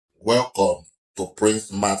Welcome to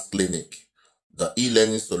Prince Maths Clinic, the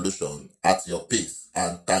e-learning solution at your pace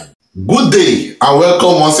and time. Good day and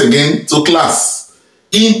welcome once again to class.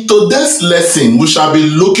 In today's lesson, we shall be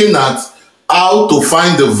looking at how to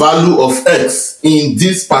find the value of x in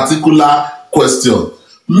this particular question.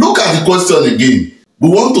 Look at the question again. We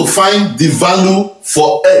want to find the value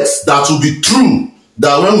for x that will be true.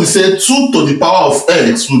 That when we say 2 to the power of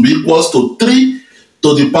x will be equals to 3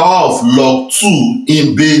 to the power of log 2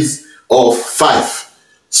 in base of 5.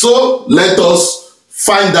 So let us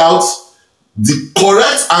find out the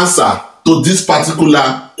correct answer to this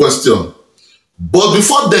particular question. But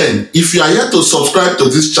before then, if you are yet to subscribe to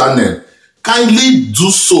this channel, kindly do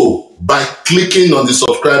so by clicking on the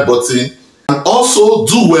subscribe button, and also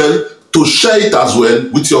do well to share it as well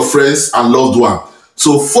with your friends and loved ones.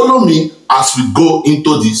 So follow me as we go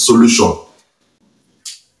into the solution.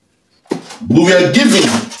 We were given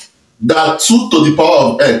that 2 to the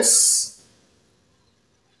power of x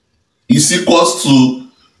is equals to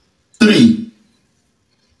 3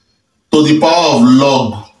 to the power of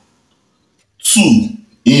log 2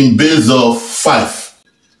 in base of 5.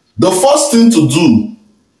 The first thing to do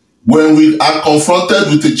when we are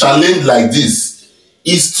confronted with a challenge like this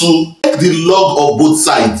is to take the log of both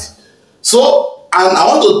sides. And I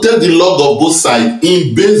want to take the log of both sides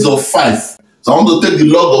in base of 5. So I want to take the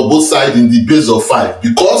log of both sides in the base of 5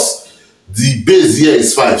 because the base here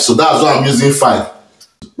is 5. So that's why I'm using 5.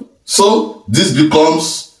 So this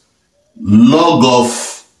becomes log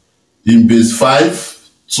of in base 5,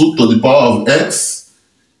 2 to the power of x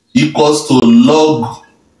equals to log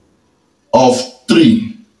of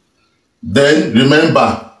 3. Then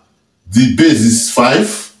remember, the base is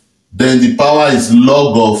 5. Then the power is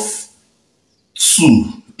log of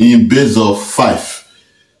 2 in base of 5.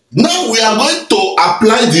 Now we are going to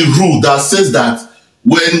apply the rule that says that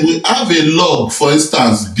when we have a log, for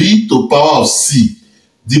instance, b to power of c,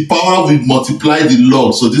 the power will multiply the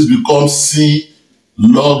log. So this becomes c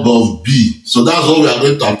log of b. So that's what we are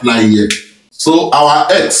going to apply here. So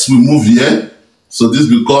our x will move here. So this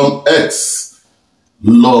becomes x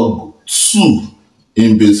log 2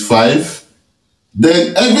 in base 5.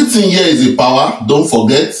 Then everything here is a power, don't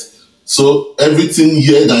forget. So everything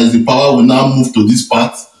here that is the power will now move to this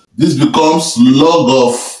part. This becomes log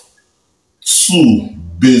of 2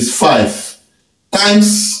 base 5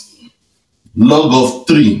 times log of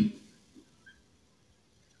 3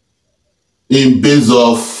 in base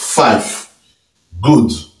of 5.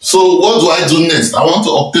 Good. So what do I do next? I want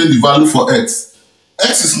to obtain the value for x.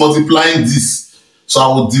 X is multiplying this. So I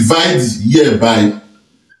will divide here by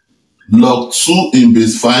log 2 in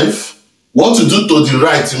base 5. What you do to the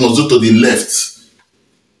right, you must do to the left.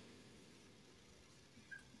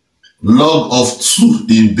 Log of 2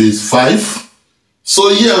 in base 5. So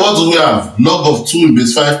here, what do we have? Log of 2 in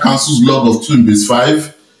base 5 cancels log of 2 in base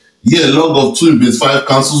 5. Here, log of 2 in base 5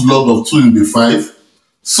 cancels log of 2 in base 5.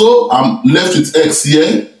 So I'm left with x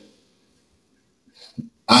here.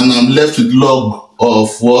 And I'm left with log of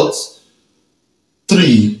what?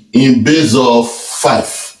 3 in base of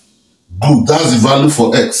 5. Good, that's the value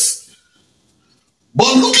for x.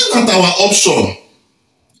 But looking at our option,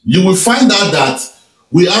 you will find out that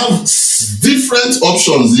we have different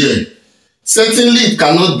options here. Certainly it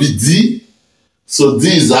cannot be D, so D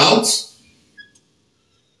is out.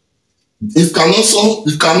 It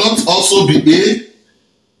cannot also be A,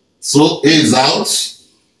 so A is out.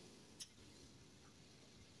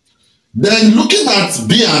 Then looking at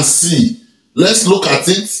B and C, let's look at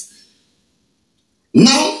it.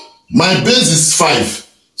 Now my base is 5,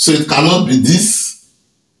 so it cannot be this.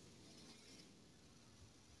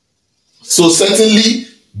 So certainly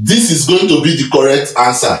this is going to be the correct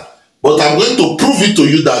answer. But I'm going to prove it to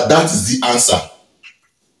you that that is the answer.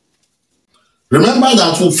 Remember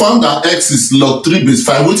that we found that x is log 3 base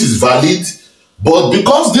 5, which is valid. But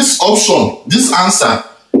because this option, this answer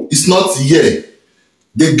is not here,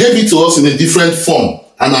 they gave it to us in a different form.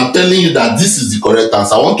 And I'm telling you that this is the correct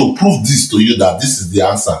answer. I want to prove this to you that this is the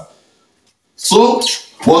answer. So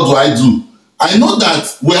what do? I know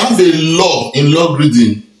that we have a law in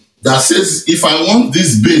logarithm that says if I want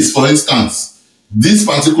this base, for instance, this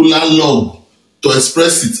particular log to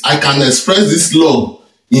express it, I can express this log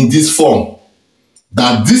in this form.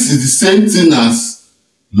 That this is the same thing as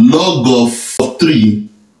log of 3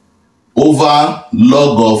 over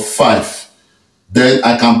log of 5. Then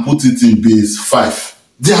I can put it in base 5.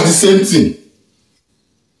 They are the same thing.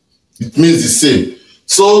 It means the same.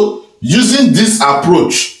 So using this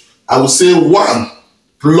approach, I will say 1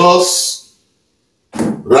 plus,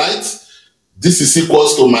 right? This is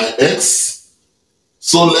equals to my x.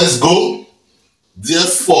 So let's go.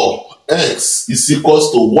 Therefore, x is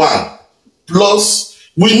equals to 1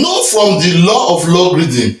 plus, we know from the law of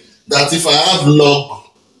logarithm that if I have log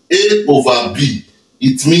a over b,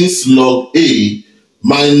 it means log a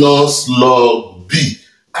minus log b,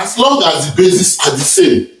 as long as the bases are the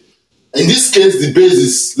same. In this case, the base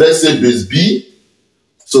is, let's say, base b.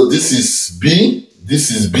 So this is b,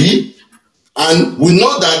 this is b. And we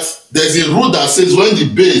know that there's a rule that says when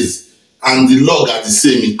the base and the log are the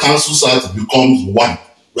same, it cancels out, it becomes 1.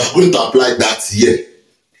 We are going to apply that here.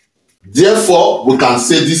 Therefore, we can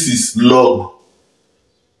say this is log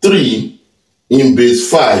 3 in base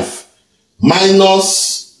 5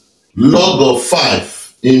 minus log of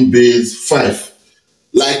 5 in base 5.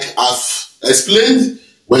 Like I've explained,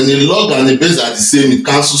 when a log and a base are the same, it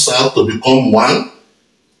cancels out to become 1.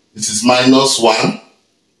 This is minus 1.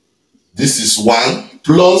 This is 1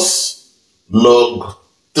 plus log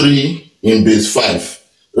 3 in base 5.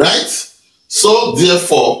 Right? So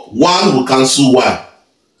therefore, 1 will cancel 1.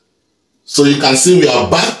 So you can see we are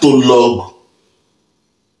back to log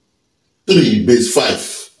 3 base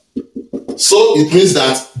 5. So it means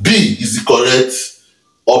that B is the correct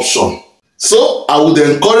option. So I would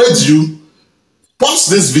encourage you, pause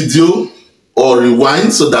this video or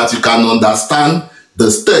rewind so that you can understand the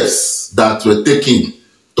steps that were taken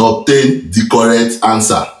to obtain the correct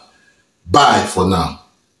answer. Bye for now.